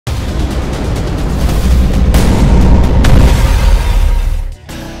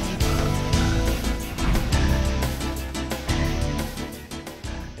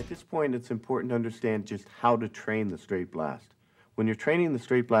point, it's important to understand just how to train the straight blast. When you're training the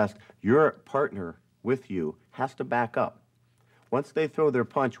straight blast, your partner with you has to back up. Once they throw their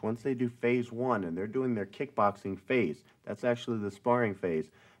punch, once they do phase one and they're doing their kickboxing phase, that's actually the sparring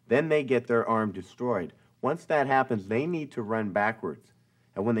phase, then they get their arm destroyed. Once that happens, they need to run backwards.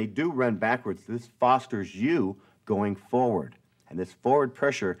 And when they do run backwards, this fosters you going forward. And this forward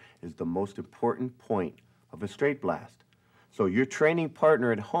pressure is the most important point of a straight blast. So your training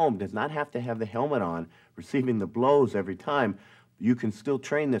partner at home does not have to have the helmet on, receiving the blows every time. You can still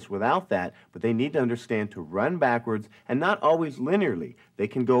train this without that, but they need to understand to run backwards and not always linearly. They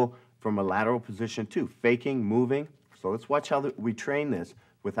can go from a lateral position too, faking, moving. So let's watch how we train this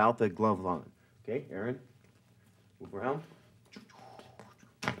without the glove on. Okay, Aaron, move around.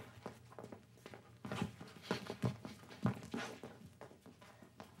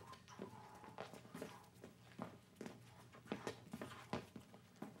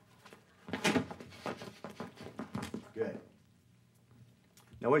 Good.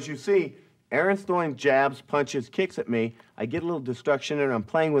 Now, as you see, Erin's throwing jabs, punches, kicks at me. I get a little distraction and I'm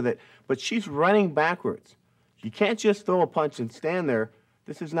playing with it, but she's running backwards. You can't just throw a punch and stand there.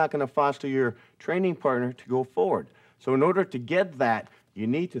 This is not going to foster your training partner to go forward. So in order to get that, you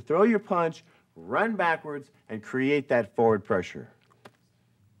need to throw your punch, run backwards, and create that forward pressure.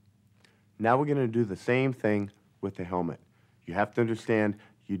 Now we're going to do the same thing with the helmet. You have to understand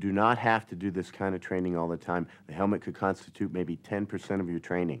you do not have to do this kind of training all the time. The helmet could constitute maybe 10% of your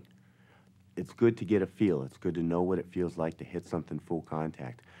training. It's good to get a feel. It's good to know what it feels like to hit something full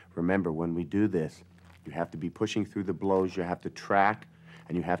contact. Remember, when we do this, you have to be pushing through the blows, you have to track,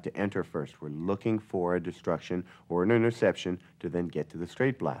 and you have to enter first. We're looking for a destruction or an interception to then get to the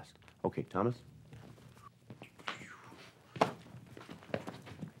straight blast. Okay, Thomas?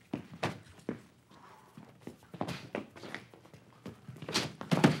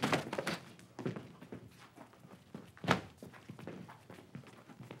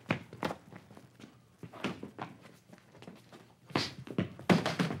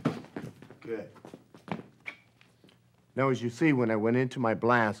 Good. Now, as you see, when I went into my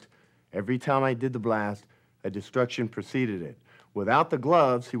blast, every time I did the blast, a destruction preceded it. Without the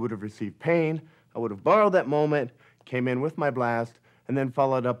gloves, he would have received pain. I would have borrowed that moment, came in with my blast, and then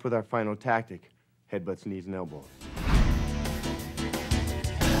followed up with our final tactic, headbutts, knees, and elbows.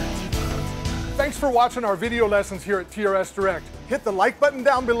 Thanks for watching our video lessons here at TRS Direct. Hit the like button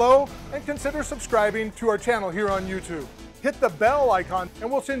down below and consider subscribing to our channel here on YouTube. Hit the bell icon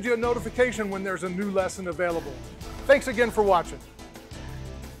and we'll send you a notification when there's a new lesson available. Thanks again for watching.